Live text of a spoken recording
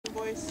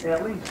Now Liz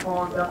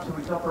climbed up to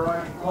his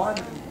operating height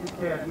and he's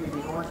just out here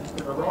behind us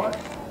to the right.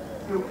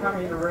 He'll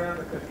come in around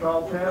the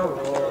control tower,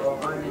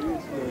 or maybe he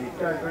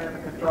goes around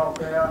the control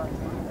tower,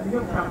 and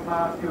he'll come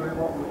past you in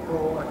what we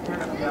call a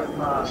canopy up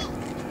pass.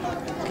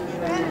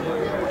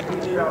 And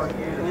he's showing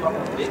you the top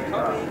of the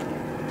aircraft.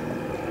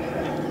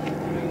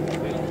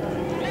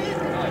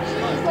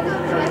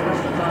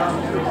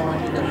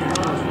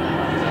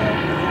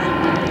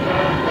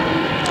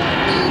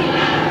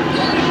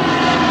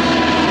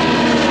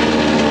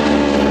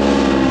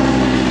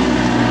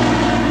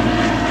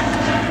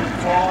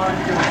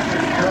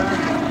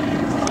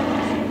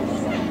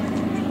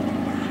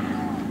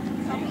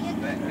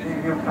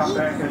 He'll come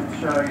back and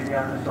show you the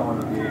other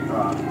side of the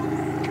aircraft.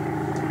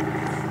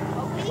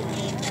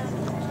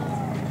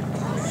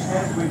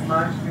 As with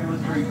most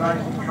military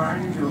basic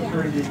training, you'll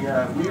see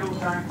the wheels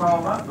don't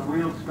fold up, the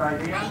wheels stay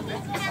down,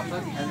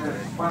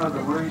 and one of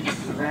the reasons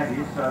for that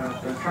is so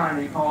that the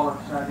training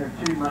pilots don't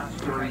have too much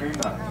to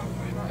remember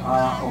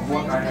of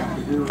what they have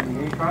to do in the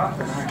aircraft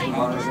and actually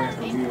load out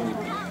the wheels.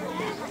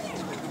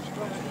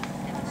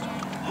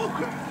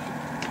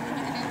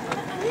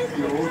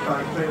 You'll also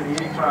see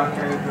the aircraft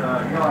has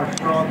yellow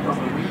stripes on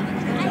the wing.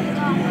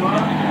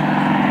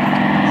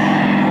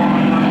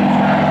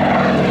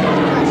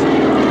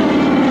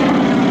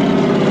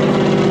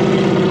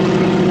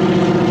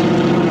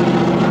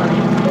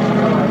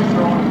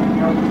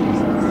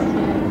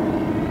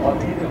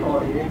 Identify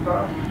the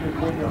aircraft because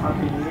when you're up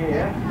in the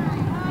air,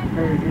 it's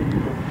very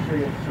difficult to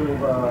see a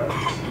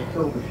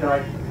silver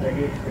shape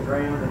against the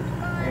ground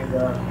and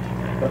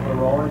the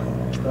horizon.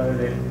 So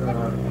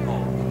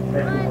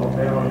that will not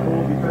be on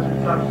call because at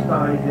some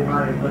stage there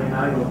may have been 8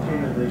 or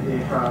 10 of these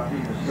aircraft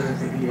in the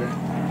circuit here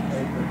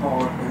as the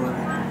pilot for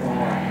learning to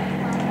fly.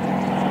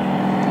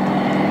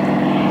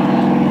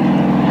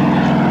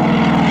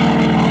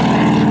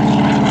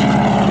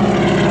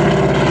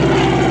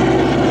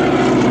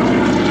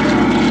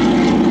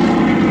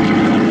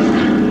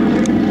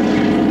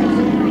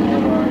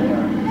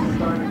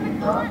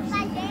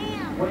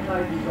 When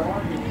they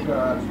designed this,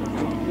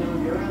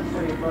 you're going to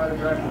see a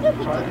photograph of the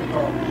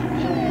protocol.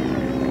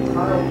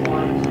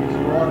 Tailplane sits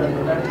right at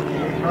the back of the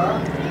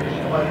aircraft.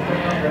 They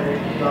found that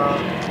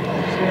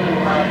it's fairly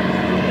hard to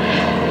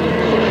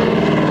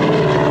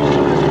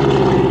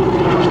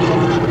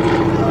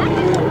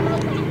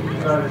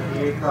so that the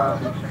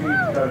aircraft is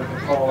skewed so that the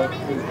pilot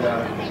could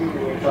shoot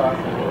the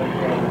aircraft and learn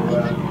how to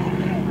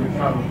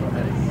recover from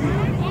that skew.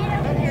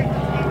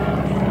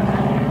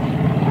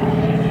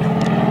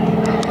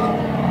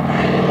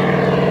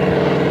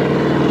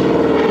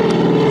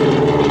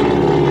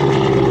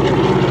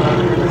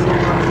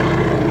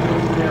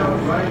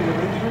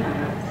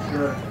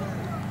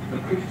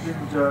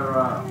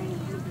 Are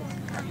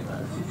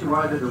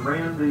situated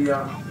around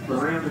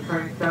the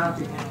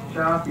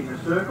crankshaft in a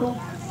circle,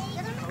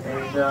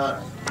 and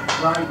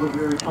they were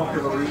very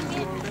popular in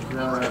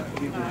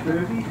the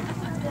 30s,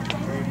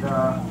 and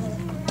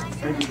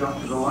as you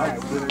got to the late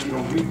 30s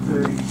or mid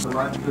 30s, the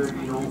late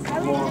 30s, a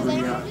lot of the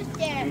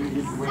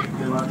engines went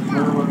to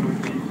Merlin,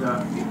 which is a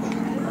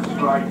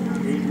straight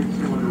engine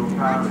similar to a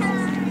car.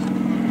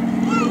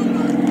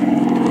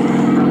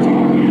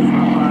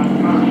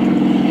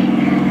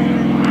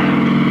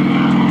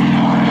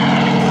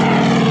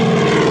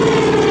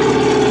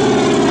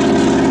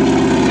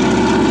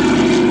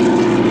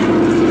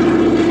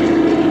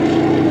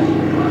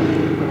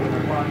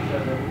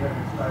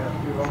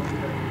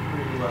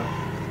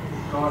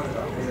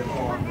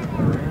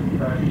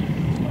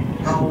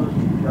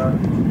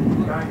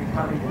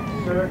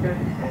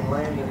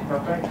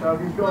 So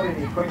if you've got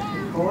any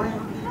questions for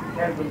him,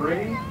 have them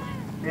ready.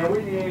 Now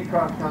when the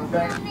aircraft comes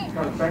back,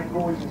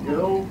 boys and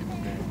girls,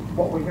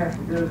 what we have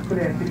to do is put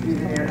our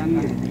fingers in our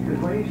ears, because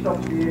when he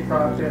stops the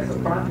aircraft out the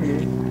front here,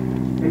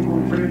 he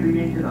will turn the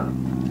engine up.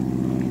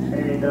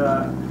 And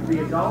the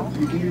adults,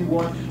 if you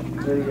watch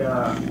the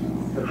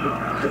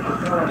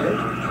pilot,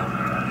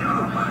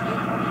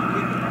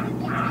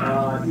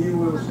 you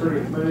will see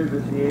it move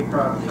as the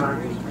aircraft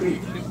changes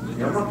pitch.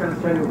 Now I'm not going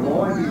to tell you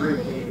why he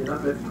revved the engine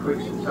up, that's a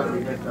question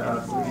somebody has to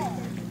ask me.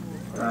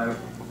 So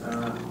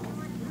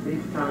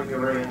he's coming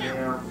around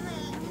now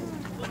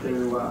to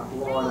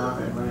line up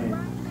at land.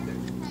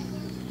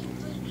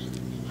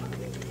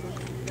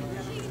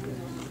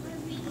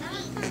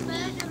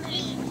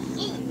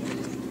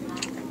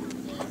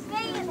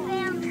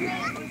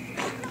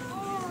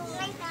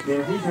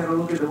 Now he's had a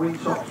look at the wind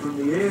shocks from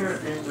the air,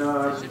 and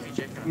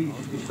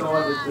he's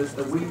decided that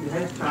the wind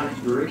has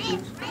changed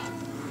direction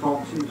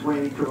from since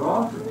when he took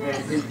off,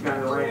 and he's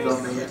going to land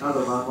on the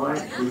other runway,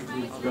 which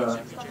is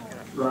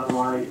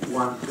runway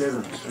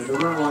 17. And the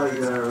runways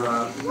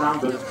are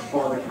numbered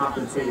by the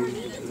compass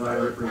headings they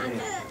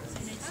represent.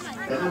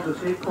 And as I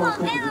said, Point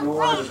Cook is an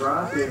all-over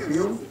RAAF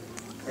airfield,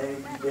 and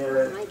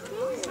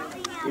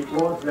it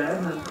was that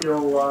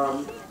until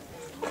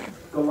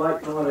the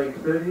late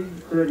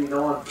 1930s,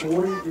 39,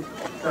 40, just at the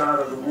start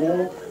of the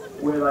war,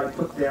 where they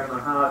put down the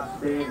hard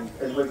stand,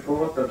 as we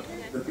call it,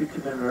 the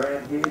bitumen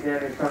around here,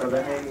 down in front of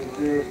the hangings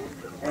there,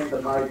 and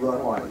the made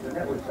runways, and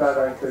that was so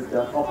they could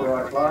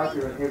operate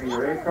larger and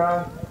heavier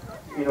aircraft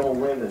in all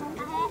weathers.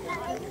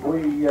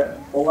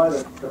 Although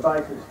the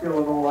base is still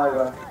an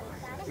all-over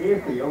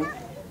airfield,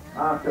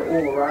 after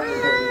all the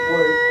runways have been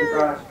worked, the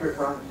grass strip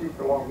runs just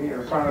along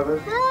here in front of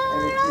us,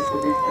 and it's just a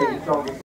bit too soggy.